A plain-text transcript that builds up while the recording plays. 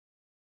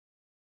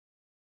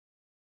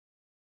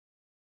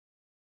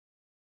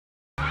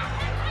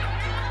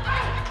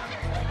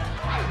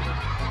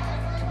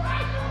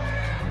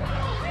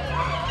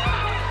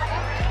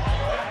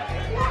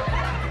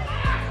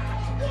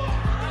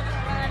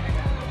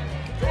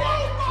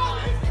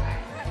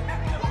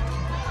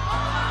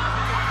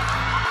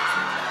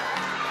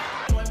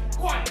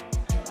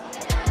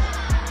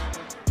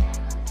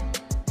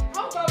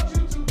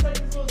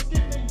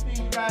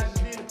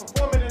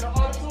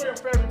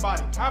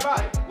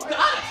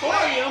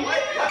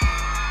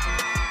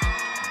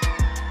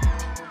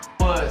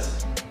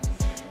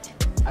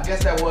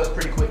guess that was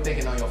pretty quick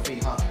thinking on your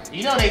feet, huh?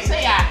 You know they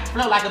say I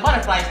float like a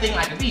butterfly, sting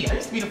like a bee. I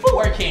used to be the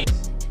footwork king.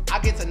 I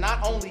get to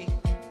not only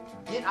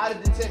get out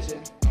of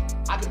detention,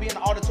 I could be in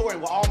the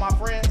auditorium with all my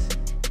friends.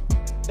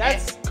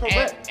 That's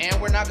correct. And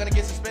we're not gonna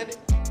get suspended?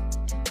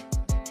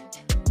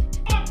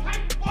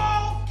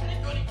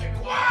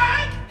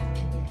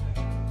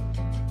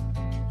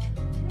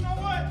 You know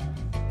what?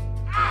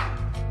 I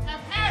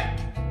have had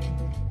it.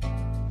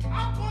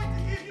 I'm going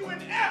to give you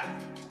an F.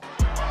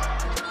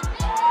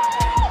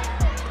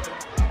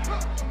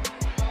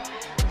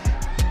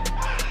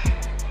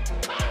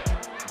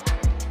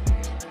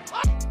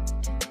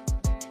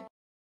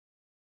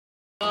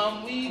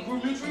 We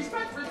grew mutual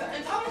respect for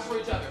and tolerance for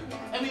each other.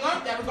 And we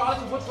learned that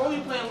regardless of which role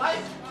you play in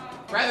life,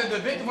 rather the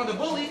victim or the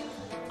bully,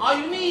 all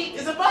you need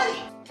is a buddy.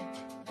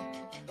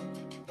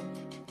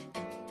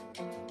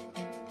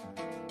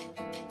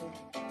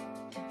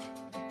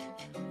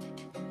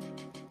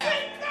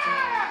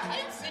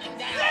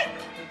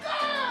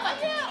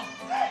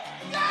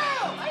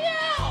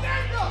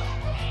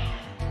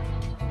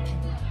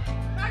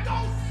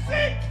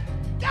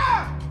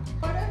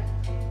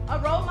 A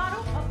role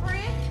model, a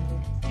friend.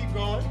 Keep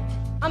going.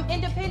 I'm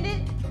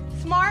independent,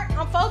 smart,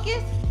 I'm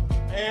focused.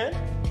 And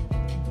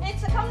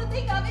To come to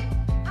think of it,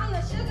 I'm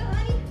the sugar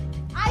honey,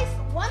 ice,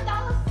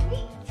 $1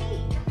 sweet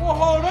tea. well,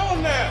 hold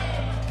on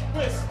now.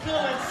 We're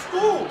still in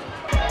school.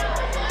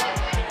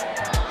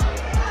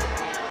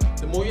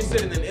 The more you're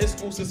sitting in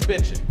school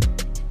suspension.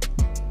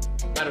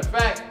 Matter of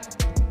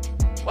fact,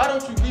 why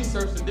don't you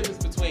research the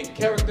difference between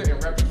character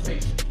and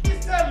reputation?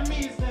 He's telling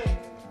me is that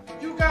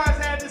you guys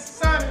had this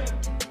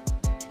assignment.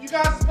 You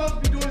guys are supposed to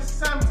be doing this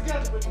assignment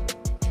together, but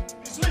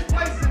you switched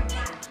places.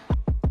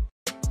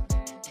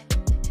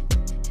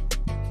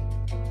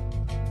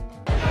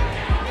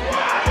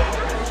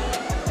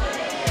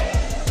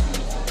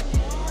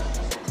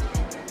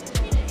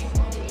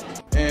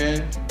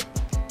 And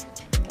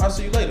I'll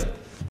see you later.